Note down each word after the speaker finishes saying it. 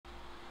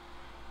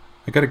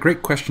I got a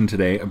great question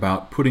today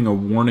about putting a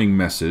warning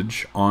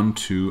message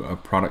onto a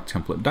product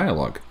template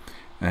dialog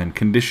and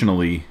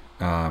conditionally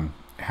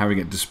having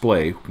it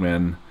display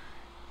when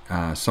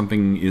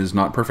something is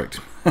not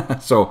perfect.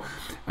 So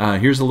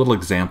here's a little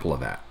example of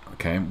that.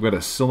 Okay, we've got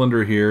a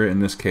cylinder here in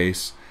this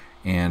case,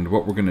 and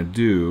what we're going to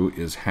do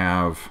is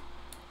have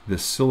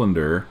this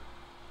cylinder,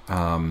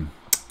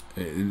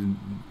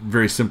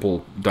 very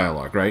simple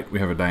dialog, right? We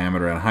have a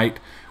diameter and a height.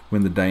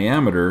 When the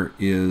diameter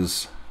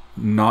is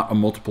not a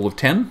multiple of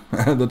 10,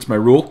 that's my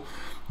rule,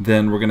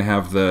 then we're going to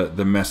have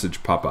the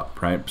message pop up,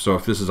 right? So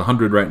if this is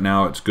 100 right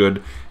now, it's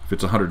good. If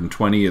it's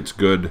 120, it's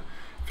good.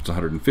 If it's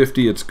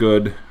 150, it's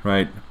good,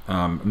 right?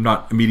 I'm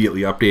not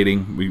immediately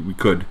updating. We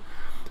could.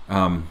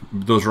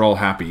 Those are all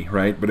happy,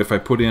 right? But if I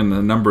put in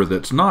a number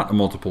that's not a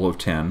multiple of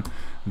 10,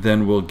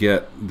 then we'll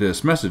get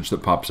this message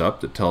that pops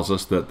up that tells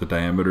us that the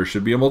diameter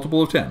should be a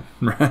multiple of 10,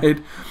 right?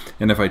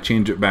 And if I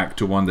change it back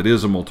to one that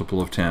is a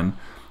multiple of 10,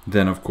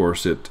 then of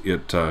course it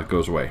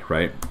goes away,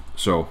 right?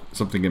 So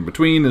something in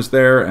between is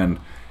there, and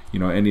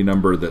any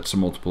number that's a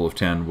multiple of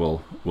 10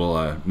 will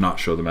not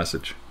show the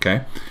message.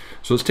 Okay,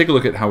 so let's take a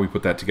look at how we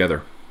put that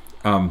together.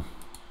 In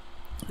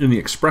the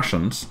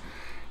expressions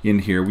in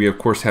here, we of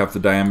course have the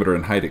diameter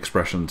and height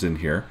expressions in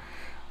here.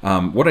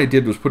 What I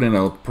did was put in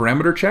a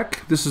parameter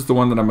check. This is the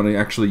one that I'm going to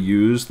actually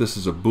use. This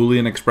is a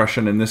Boolean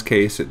expression. In this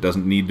case, it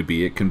doesn't need to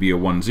be. It can be a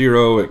 1,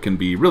 0. It can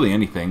be really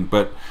anything,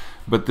 but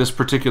this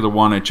particular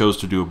one I chose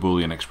to do a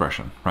Boolean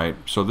expression, right?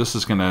 So this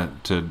is going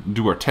to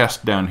do our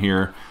test down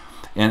here,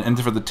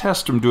 and for the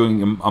test I'm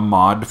doing a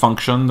mod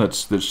function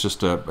that's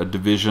just a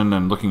division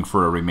and looking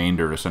for a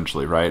remainder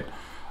essentially, right?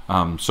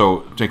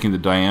 So taking the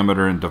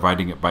diameter and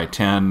dividing it by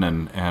 10,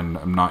 and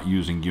I'm not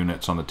using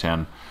units on the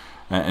 10,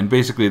 and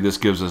basically this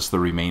gives us the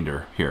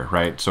remainder here,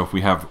 right? So if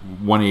we have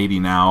 180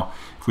 now,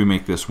 if we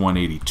make this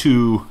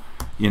 182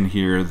 in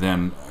here,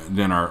 then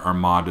our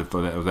mod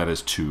of that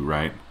is 2,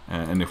 right?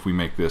 And if we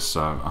make this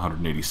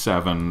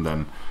 187,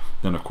 then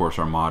of course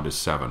our mod is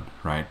 7,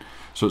 right?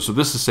 So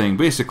this is saying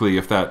basically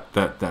if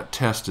that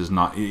test is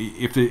not,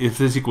 if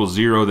this equals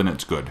 0, then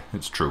it's good,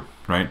 it's true,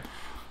 right?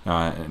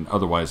 And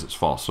otherwise it's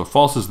false. So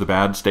false is the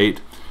bad state.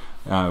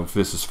 If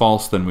this is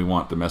false, then we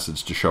want the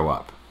message to show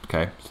up.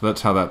 Okay, so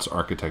that's how that's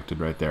architected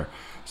right there.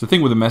 So the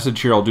thing with the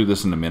message here, I'll do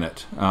this in a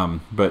minute,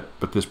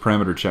 but this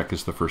parameter check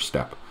is the first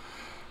step.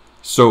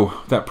 So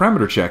that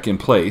parameter check in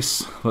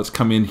place, let's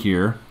come in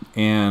here,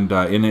 and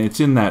it's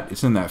in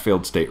that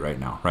failed state right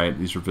now, right?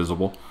 These are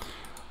visible.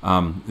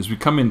 As we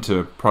come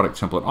into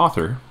product template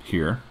author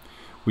here,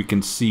 we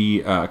can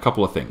see a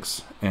couple of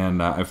things,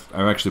 and I've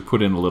actually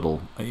put in a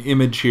little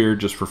image here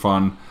just for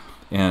fun,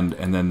 and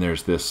then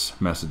there's this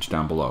message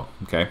down below.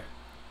 Okay,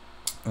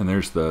 and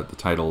there's the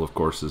title, of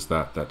course, is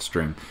that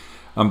string.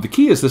 The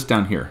key is this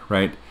down here,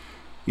 right?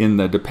 In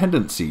the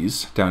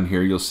dependencies down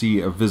here, you'll see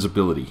a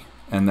visibility.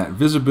 And that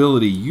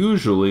visibility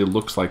usually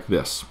looks like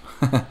this.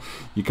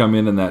 You come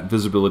in and that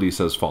visibility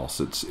says false.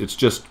 It's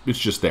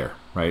just there,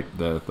 right?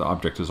 The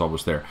object is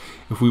always there.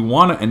 If we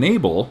want to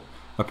enable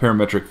a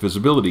parametric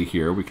visibility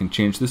here, we can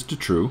change this to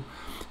true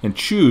and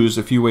choose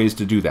a few ways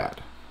to do that.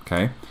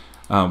 Okay,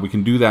 we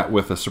can do that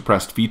with a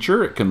suppressed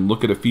feature. It can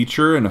look at a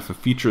feature, and if a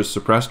feature is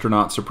suppressed or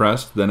not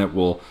suppressed, then it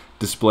will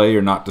display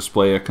or not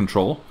display a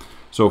control.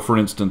 So for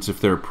instance, if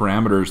there are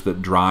parameters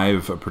that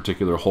drive a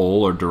particular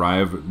hole or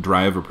drive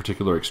a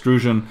particular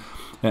extrusion,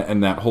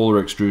 and that hole or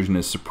extrusion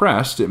is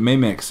suppressed, it may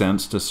make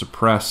sense to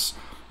suppress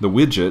the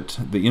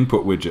widget, the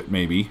input widget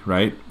maybe,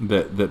 right,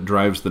 that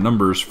drives the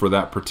numbers for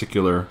that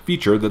particular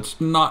feature that's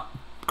not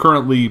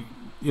currently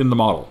in the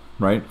model,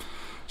 right?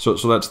 So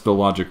that's the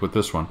logic with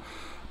this one.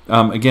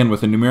 Again,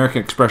 with a numeric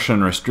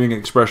expression or a string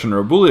expression or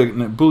a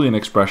Boolean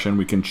expression,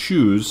 we can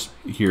choose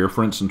here,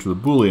 for instance, with a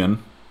Boolean,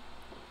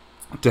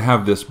 to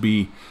have this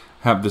be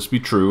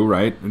true,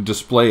 right?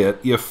 Display it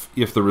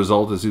if the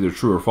result is either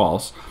true or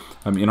false.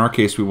 In our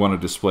case, we want to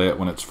display it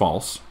when it's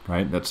false,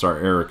 right? That's our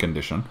error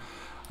condition.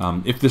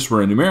 If this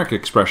were a numeric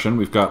expression,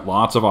 we've got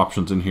lots of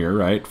options in here,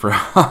 right, for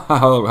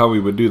how we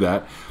would do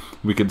that.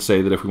 We could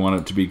say that if we want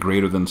it to be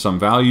greater than some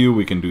value,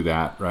 we can do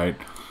that, right?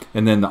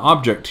 And then the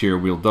object here,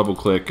 we'll double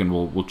click and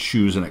we'll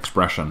choose an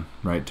expression,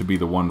 right, to be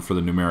the one for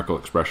the numerical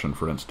expression,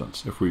 for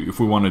instance, if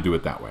we want to do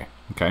it that way.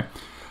 Okay.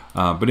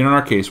 But in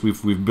our case,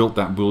 we've built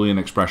that Boolean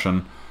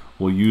expression.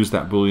 We'll use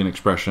that Boolean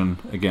expression.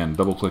 Again,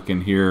 double click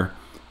in here,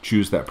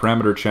 choose that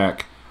parameter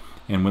check,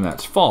 and when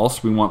that's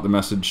false, we want the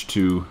message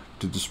to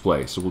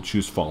display. So we'll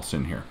choose false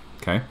in here.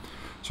 Okay,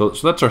 so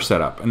that's our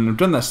setup, and I've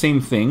done that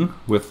same thing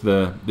with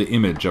the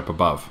image up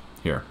above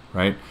here,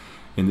 right?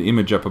 In the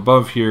image up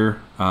above here,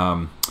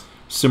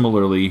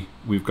 similarly,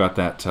 we've got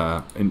that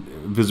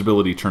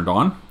visibility turned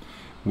on.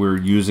 We're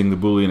using the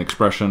Boolean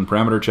expression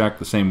parameter check,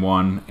 the same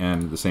one,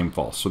 and the same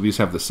false. So these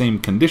have the same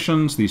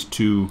conditions. These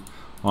two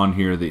on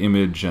here, the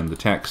image and the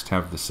text,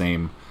 have the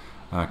same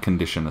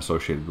condition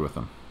associated with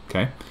them.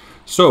 Okay.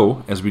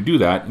 So as we do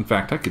that, in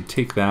fact, I could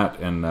take that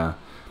and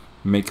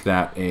make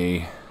that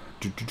a,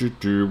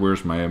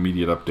 where's my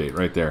immediate update?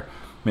 Right there.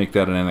 make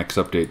that an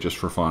NX update just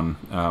for fun,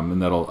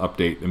 and that'll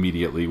update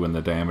immediately when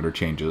the diameter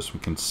changes. We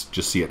can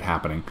just see it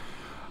happening.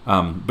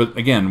 But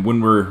again,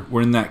 when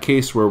we're in that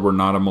case where we're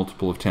not a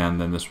multiple of 10,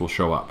 then this will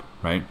show up,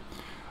 right?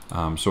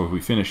 So if we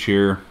finish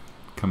here,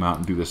 come out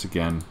and do this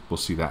again, we'll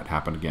see that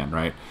happen again,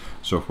 right?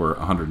 So if we're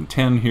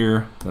 110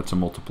 here, that's a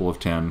multiple of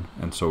 10,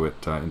 and so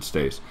it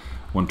stays.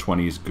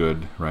 120 is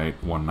good, right?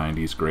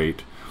 190 is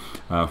great.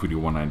 If we do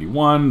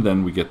 191,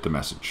 then we get the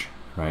message,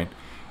 right?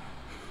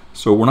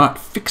 So we're not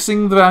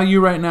fixing the value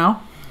right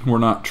now. We're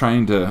not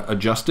trying to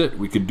adjust it.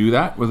 We could do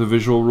that with a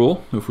visual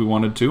rule if we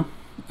wanted to.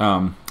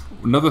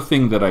 Another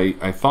thing that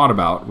I thought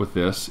about with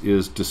this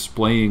is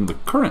displaying the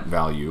current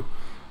value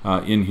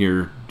in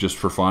here just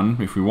for fun.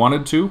 If we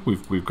wanted to,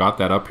 we've got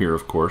that up here,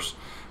 of course.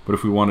 But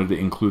if we wanted to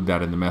include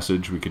that in the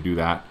message, we could do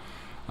that.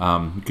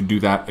 We could do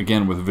that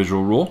again with a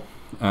visual rule.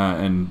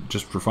 And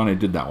just for fun, I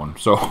did that one.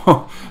 So,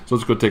 so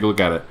let's go take a look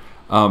at it.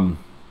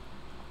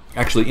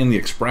 Actually, in the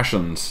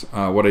expressions,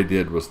 what I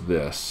did was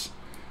this.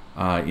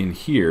 In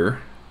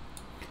here,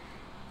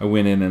 I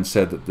went in and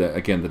said that,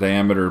 again, the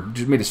diameter,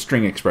 just made a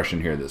string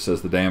expression here that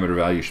says the diameter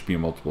value should be a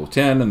multiple of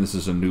 10, and this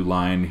is a new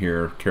line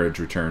here, carriage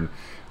return.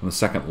 On the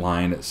second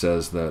line, it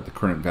says the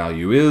current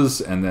value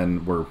is, and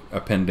then we're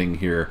appending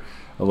here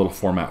a little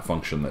format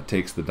function that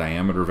takes the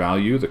diameter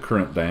value, the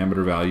current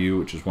diameter value,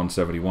 which is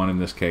 171 in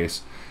this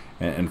case,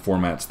 and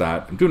formats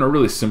that. I'm doing it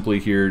really simply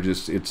here,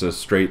 just it's a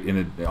straight,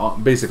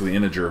 basically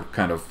integer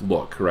kind of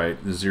look, right?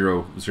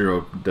 Zero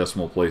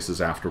decimal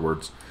places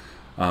afterwards.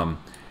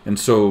 And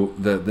so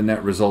the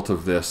net result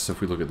of this,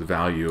 if we look at the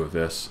value of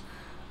this,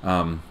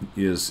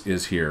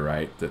 is here,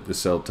 right? That the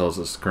cell tells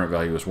us the current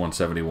value is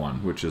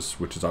 171, which is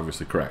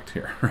obviously correct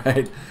here,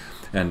 right?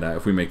 And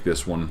if we make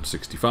this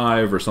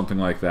 165 or something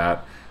like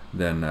that,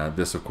 then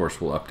this, of course,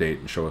 will update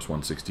and show us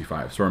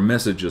 165. So our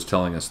message is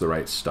telling us the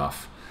right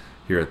stuff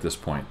here at this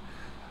point.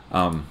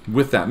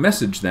 With that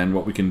message, then,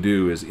 what we can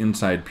do is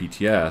inside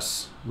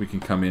PTS, we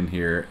can come in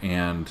here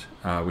and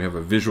we have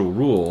a visual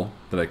rule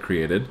that I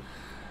created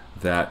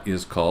that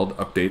is called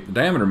update the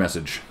diameter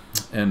message.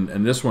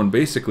 And this one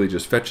basically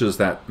just fetches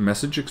that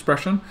message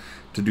expression.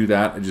 To do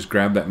that, I just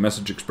grabbed that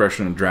message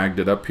expression and dragged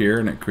it up here,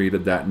 and it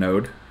created that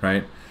node,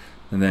 right?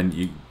 And then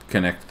you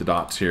connect the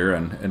dots here,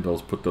 and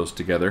it'll put those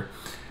together.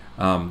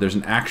 There's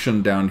an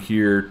action down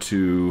here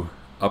to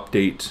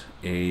update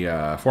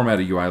a format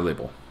a UI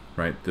label,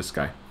 right? This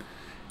guy.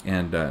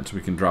 And so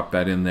we can drop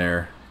that in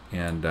there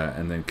and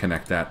then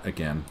connect that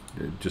again,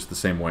 just the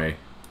same way.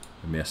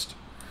 I missed.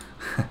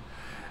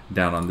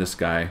 Down on this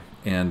guy,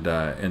 and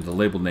the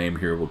label name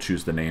here, we'll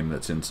choose the name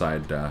that's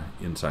inside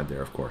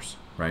there, of course,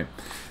 right?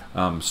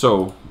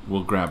 So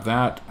we'll grab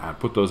that,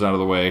 put those out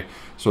of the way.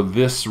 So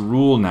this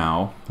rule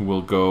now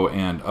will go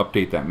and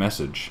update that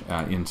message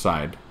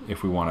inside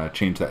if we want to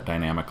change that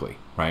dynamically,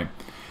 right?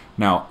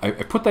 Now I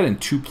put that in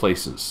two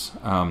places.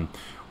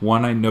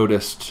 One, I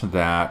noticed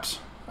that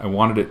I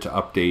wanted it to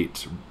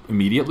update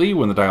immediately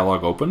when the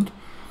dialog opened.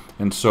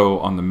 And so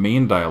on the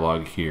main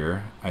dialog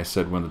here, I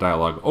said when the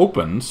dialog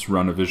opens,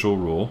 run a visual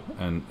rule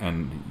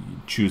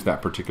and choose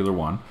that particular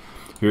one.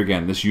 Here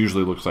again, this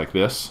usually looks like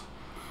this.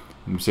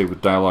 And we say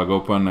with dialog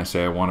open, I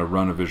say I want to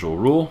run a visual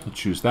rule, I'll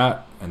choose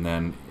that, and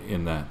then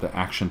in the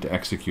action to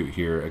execute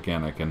here,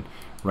 again, I can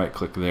right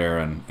click there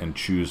and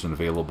choose an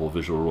available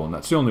visual rule, and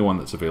that's the only one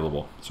that's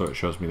available, so it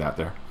shows me that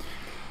there.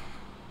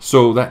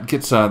 So that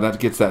gets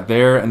that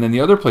there, and then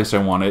the other place I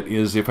want it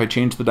is if I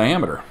change the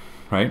diameter,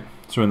 right?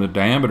 So in the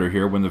diameter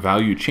here, when the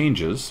value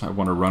changes, I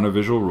want to run a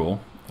visual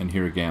rule, and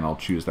here again, I'll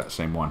choose that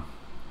same one.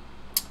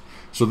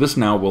 So this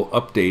now will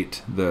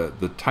update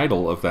the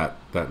title of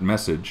that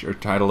message, or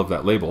title of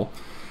that label,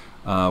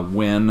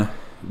 when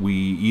we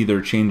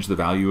either change the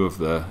value of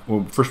the,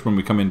 well, first when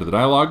we come into the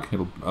dialog,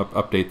 it'll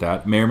update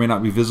that. May or may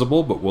not be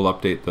visible, but we'll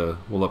update the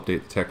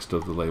text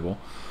of the label.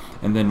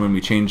 And then when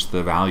we change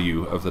the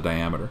value of the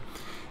diameter.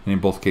 And in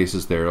both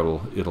cases there,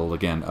 it'll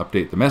again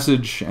update the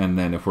message, and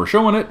then if we're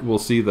showing it, we'll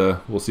see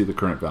the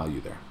current value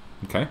there.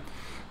 Okay,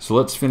 so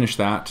let's finish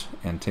that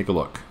and take a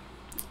look.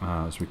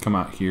 As we come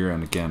out here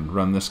and again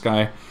run this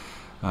guy,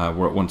 we're at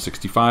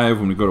 165.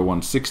 When we go to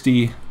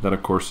 160, that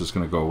of course is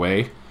going to go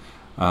away.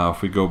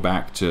 If we go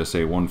back to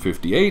say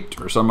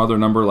 158 or some other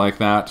number like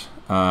that,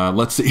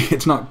 let's see,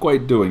 it's not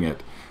quite doing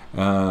it,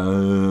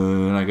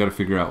 and I got to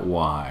figure out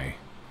why.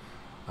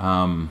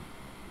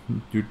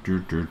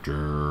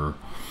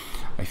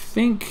 I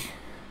think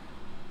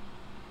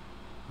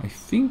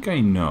I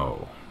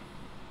know.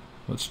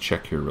 Let's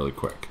check here really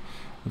quick.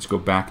 Let's go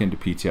back into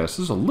PTS. This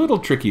is a little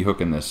tricky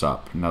hooking this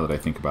up now that I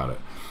think about it.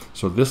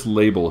 So this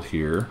label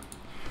here,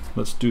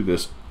 let's do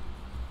this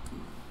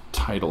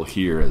title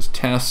here as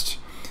test,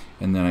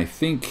 and then I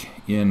think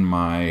in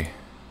my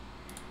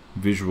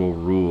visual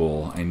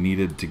rule I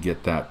needed to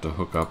get that to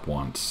hook up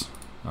once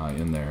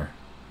in there.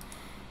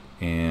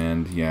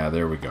 And yeah,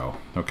 there we go.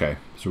 Okay,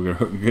 so we're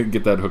going to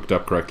get that hooked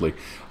up correctly.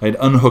 I had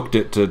unhooked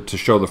it to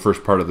show the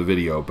first part of the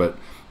video, but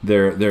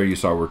there you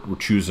saw we're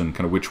choosing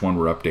kind of which one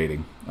we're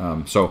updating.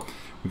 So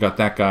we got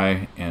that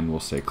guy, and we'll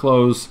say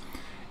close,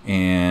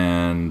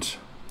 and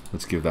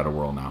let's give that a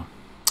whirl now.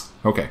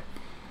 Okay,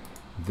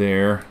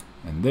 there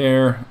and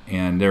there,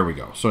 and there we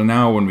go. So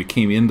now when we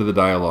came into the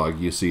dialog,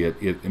 you see it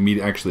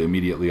actually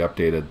immediately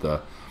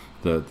updated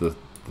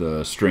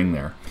the string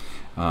there.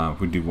 If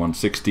we do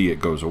 160, it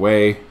goes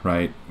away,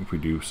 right? If we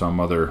do some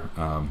other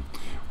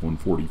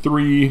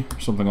 143,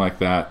 something like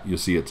that, you'll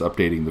see it's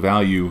updating the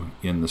value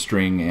in the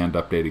string and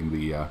updating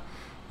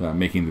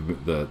making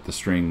the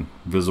string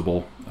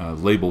visible,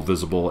 label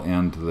visible,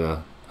 and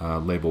the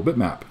label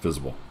bitmap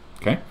visible.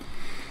 Okay.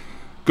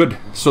 Good.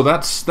 So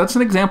that's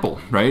an example,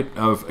 right,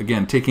 of,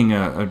 again, taking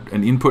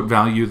an input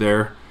value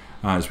there.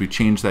 As we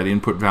change that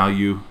input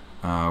value,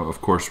 of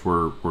course,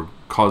 we're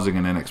causing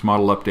an NX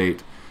model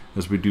update.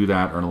 As we do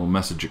that, our little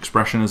message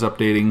expression is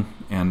updating,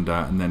 and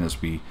then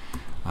as we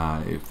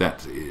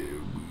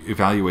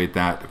evaluate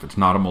that, if it's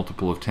not a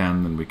multiple of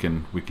 10, then we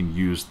can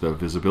use the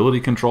visibility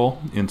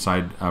control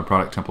inside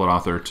Product Template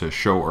Author to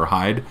show or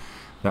hide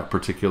that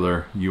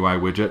particular UI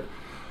widget.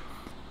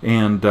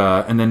 And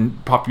then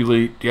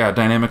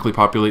dynamically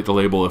populate the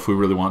label if we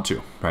really want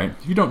to, right?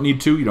 If you don't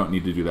need to, you don't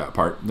need to do that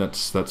part.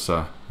 That's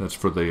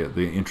for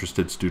the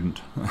interested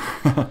student.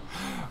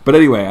 But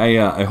anyway,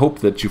 I hope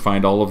that you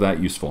find all of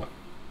that useful.